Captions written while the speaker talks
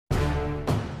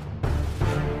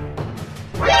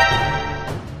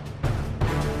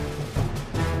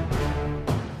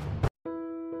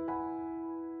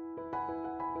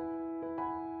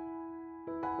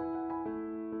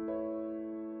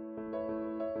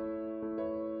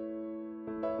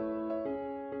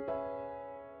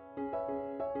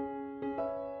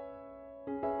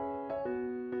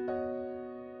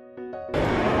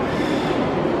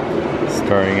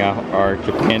Starting out our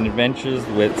Japan adventures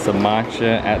with some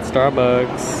matcha at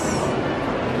Starbucks.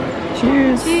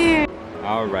 Cheers! Cheers!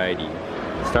 Alrighty.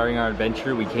 Starting our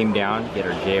adventure, we came down to get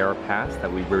our JR pass that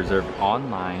we reserved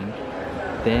online.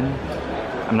 Then,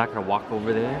 I'm not gonna walk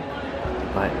over there,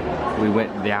 but we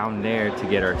went down there to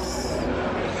get our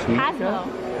Pasmo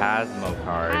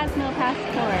card. Pasmo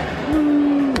passport.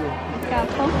 Ooh. It's got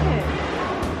focus.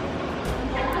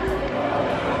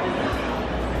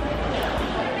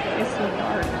 It's so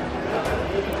dark.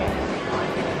 Okay.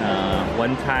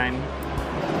 One time,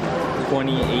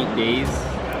 28 days,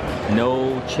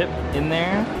 no chip in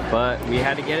there, but we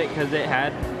had to get it because it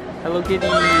had Hello Kitty.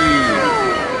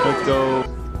 Let's go.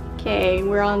 Okay,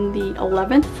 we're on the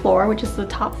 11th floor, which is the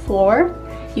top floor.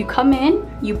 You come in,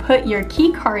 you put your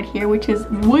key card here, which is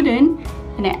wooden,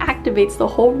 and it activates the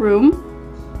whole room.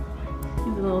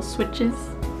 These little switches.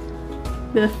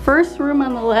 The first room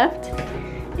on the left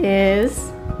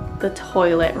is the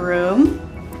toilet room.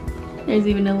 There's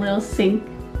even a little sink.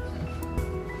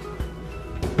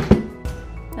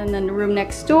 And then the room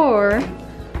next door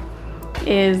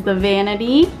is the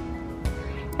vanity.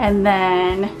 And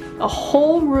then a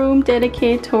whole room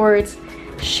dedicated towards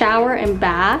shower and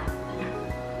bath.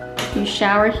 You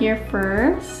shower here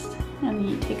first, and then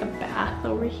you take a bath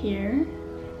over here.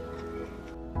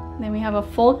 Then we have a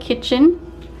full kitchen,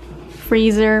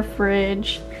 freezer,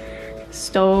 fridge,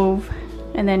 stove,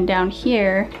 and then down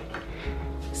here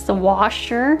is the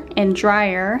washer and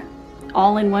dryer,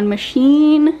 all in one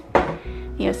machine.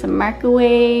 You have some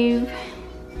microwave,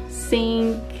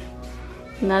 sink,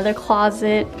 another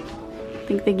closet. I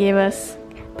think they gave us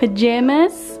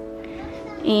pajamas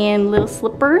and little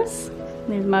slippers.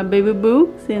 There's my baby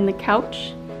boo sitting on the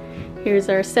couch. Here's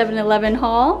our 7-Eleven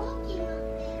haul.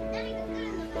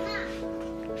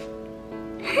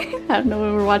 I don't know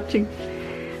what we're watching.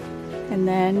 And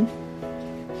then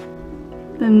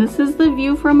this is the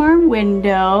view from our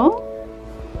window.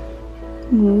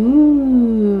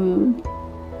 Ooh.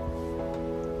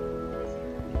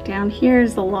 Down here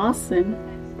is the Lawson.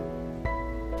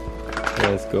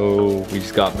 Let's go. We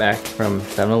just got back from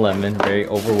 7-Eleven. Very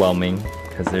overwhelming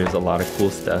because there's a lot of cool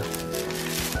stuff.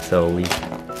 So we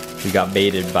got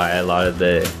baited by a lot of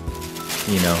the,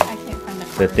 you know,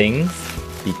 the things,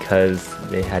 because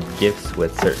they had gifts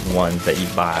with certain ones that you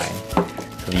buy.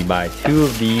 So if you buy 2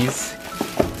 of these,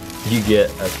 you get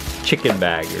a chicken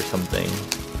bag or something.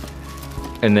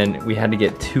 And then we had to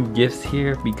get 2 gifts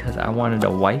here because I wanted a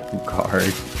waifu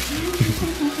card.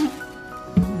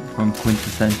 From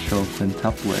Quintessential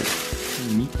Quintuplet,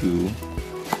 Miku.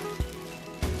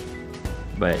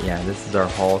 But yeah, this is our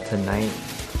haul tonight.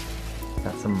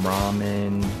 Got some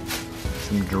ramen,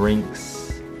 some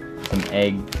drinks, some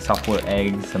egg, soft-boiled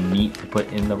eggs, some meat to put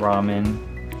in the ramen.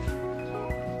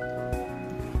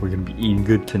 We're gonna be eating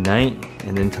good tonight,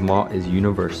 and then tomorrow is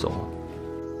Universal.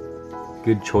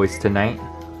 Good choice tonight.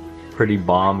 Pretty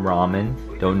bomb ramen.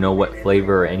 Don't know what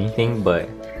flavor or anything, but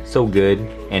so good,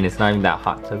 and it's not even that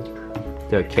hot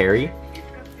to carry.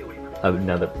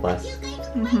 Another plus.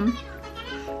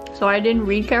 So I didn't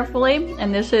read carefully,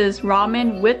 and this is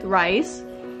ramen with rice,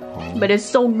 but it's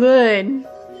so good.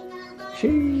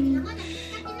 Cheers.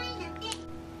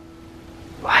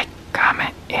 Like,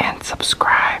 comment, and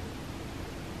subscribe.